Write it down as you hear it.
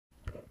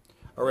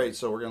All right,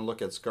 so we're going to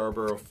look at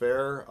Scarborough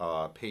Fair,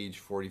 page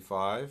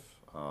 45,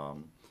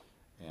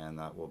 and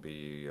that will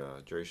be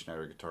Jerry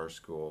Snyder Guitar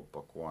School,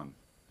 Book 1.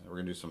 And we're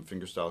going to do some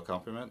fingerstyle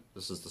accompaniment.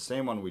 This is the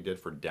same one we did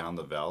for Down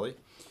the Valley.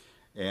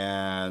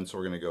 And so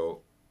we're going to go,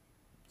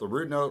 the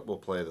root note, we'll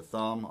play the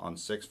thumb on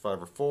 6,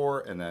 5, or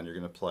 4, and then you're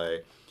going to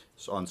play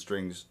on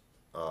strings,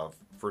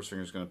 first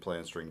finger is going to play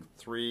on string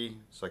 3,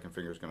 second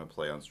finger is going to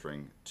play on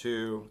string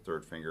 2,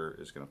 third finger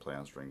is going to play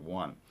on string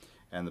 1.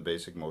 And the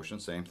basic motion,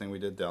 same thing we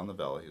did Down the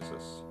Valley, is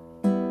this.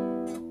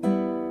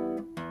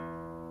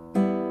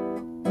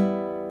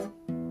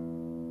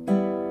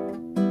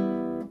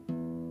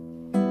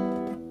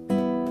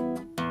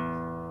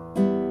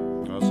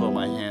 Notice how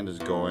my hand is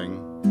going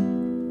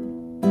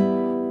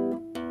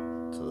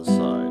to the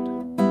side.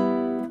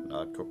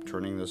 Not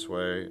turning this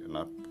way,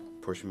 not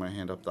pushing my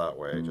hand up that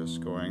way,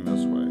 just going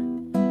this way.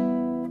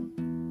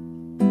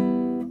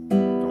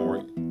 Don't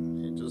worry,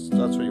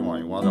 that's what you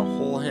want. You want a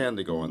whole hand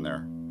to go in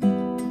there.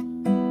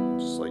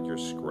 Like you're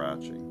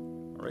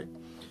scratching. All right.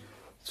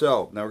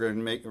 So now we're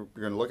going to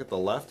look at the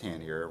left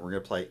hand here. We're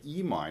going to play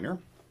E minor.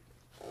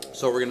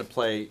 So we're going to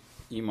play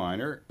E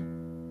minor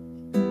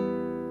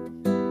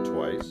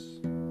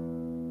twice.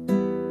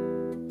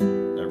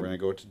 Then we're going to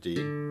go to D.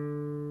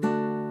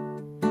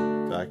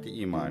 Back to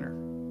E minor.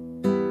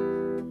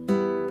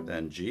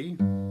 Then G.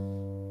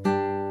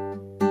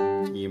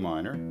 E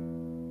minor.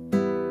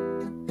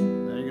 Then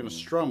you're going to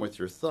strum with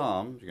your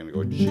thumb. You're going to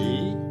go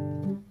G.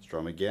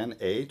 Strum again,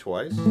 A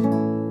twice,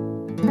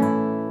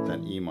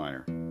 then E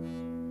minor,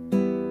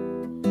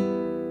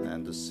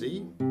 and to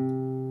C,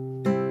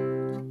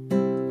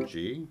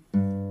 G,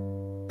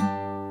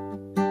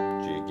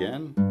 G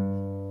again,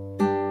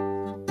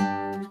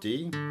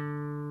 D,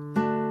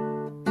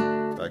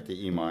 back to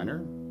E minor,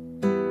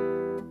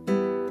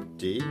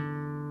 D,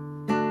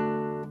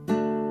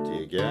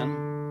 D again,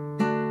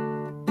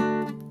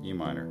 E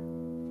minor.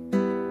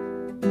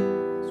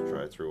 Let's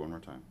try it through one more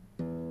time.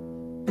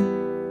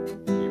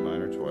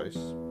 Twice,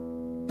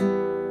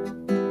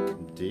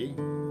 D,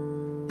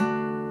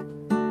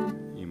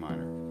 E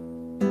minor,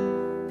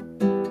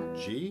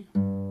 G,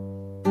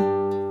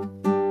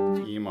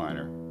 E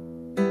minor,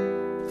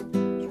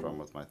 strum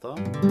with my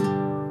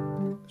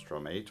thumb,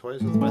 strum A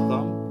twice with my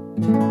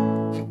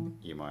thumb,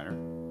 E minor,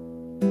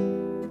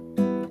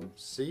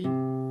 C,